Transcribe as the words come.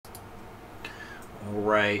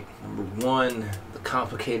Alright, number one, the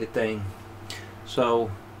complicated thing.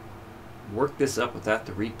 So, work this up without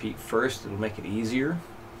the repeat first. It'll make it easier.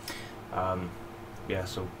 Yeah,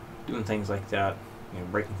 so doing things like that,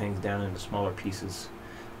 breaking things down into smaller pieces,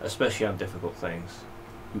 especially on difficult things,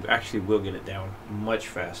 you actually will get it down much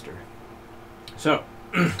faster. So,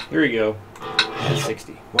 here we go.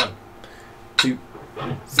 60. 1, 2,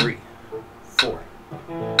 3, 4.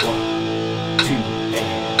 1, 2,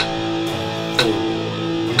 and 4.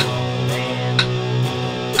 And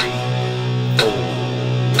 3, 4.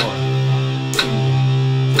 1, 2,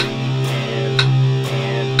 3, and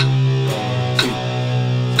 2,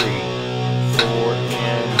 3, 4,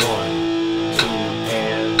 and 1, 2,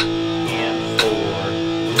 and 4,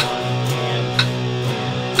 1, and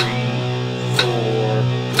 3, 4,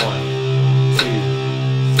 1, 2,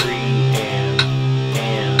 3,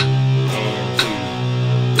 and 2,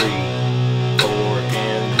 3, 4,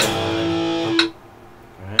 and 9.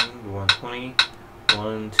 And 120.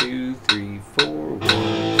 1, 2, 3, 4.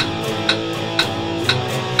 1, 2, 3,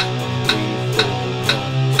 4,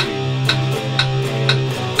 1, 2,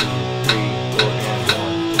 3,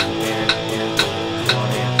 4, 1,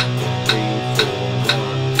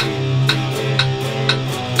 2,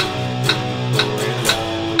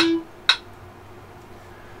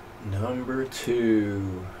 Number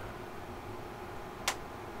 2.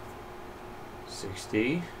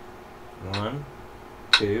 60. 1,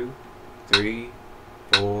 2, 3,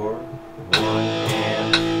 4, 1,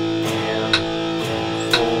 and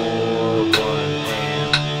 4, 1,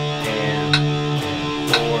 and 4, 1, and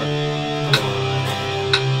 4, 1, and 4,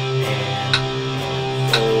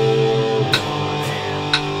 1, and 4,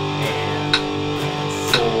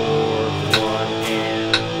 1, and 4, 1, and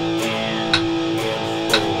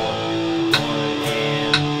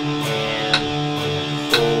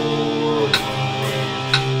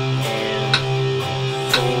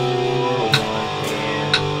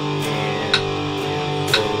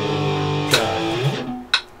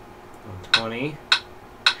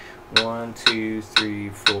 1, 2, 3,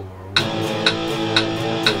 4, 1,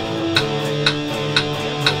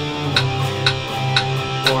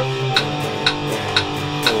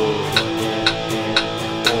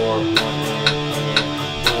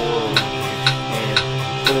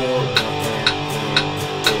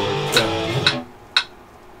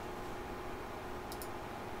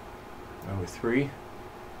 3,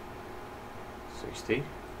 60,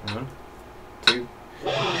 1, 2,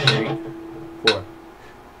 3, 4.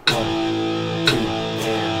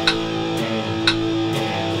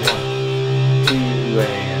 1, 2,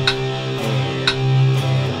 and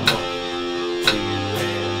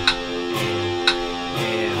 1, 2,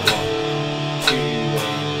 and 1, 2, and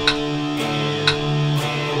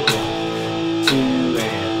 1, 2,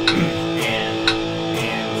 and 2,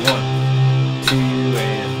 and 1, 2,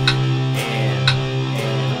 and 2, and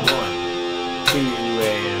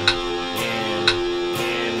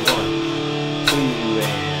 1, 2, and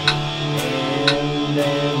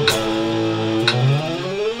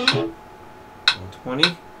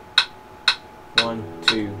 120. 1,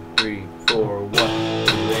 2, 3, 4, 1,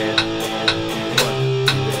 2, and 1,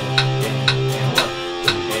 2, and 1,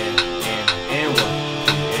 2, and 1,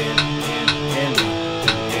 2,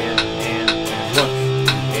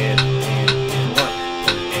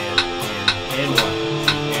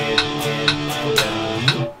 and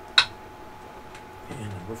 1, and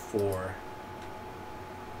number 4.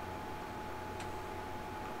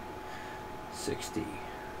 60.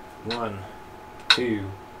 1,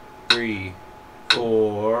 2, 3,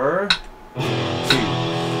 4. 2, 3,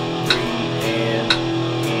 and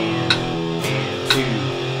 2, 3, and 2,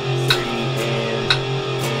 3, and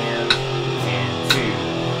 2,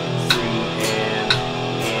 3, and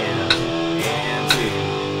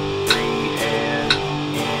 2, 3, and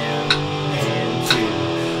 2,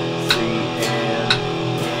 3,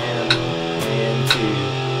 and 2, 3, and 2,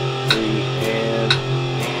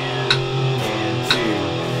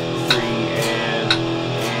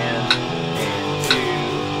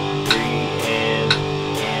 3,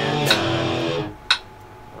 and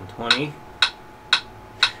 120.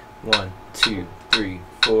 1, 2, 3,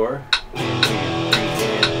 4. 1, 2, 3,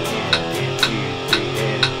 and 2, 3,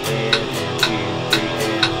 and 2, 3, and 2, 3,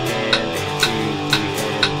 and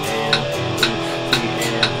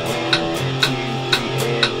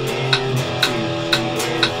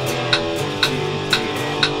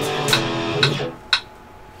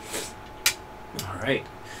Alright,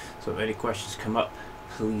 so if any questions come up,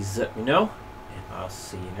 please let me know, and I'll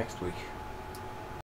see you next week.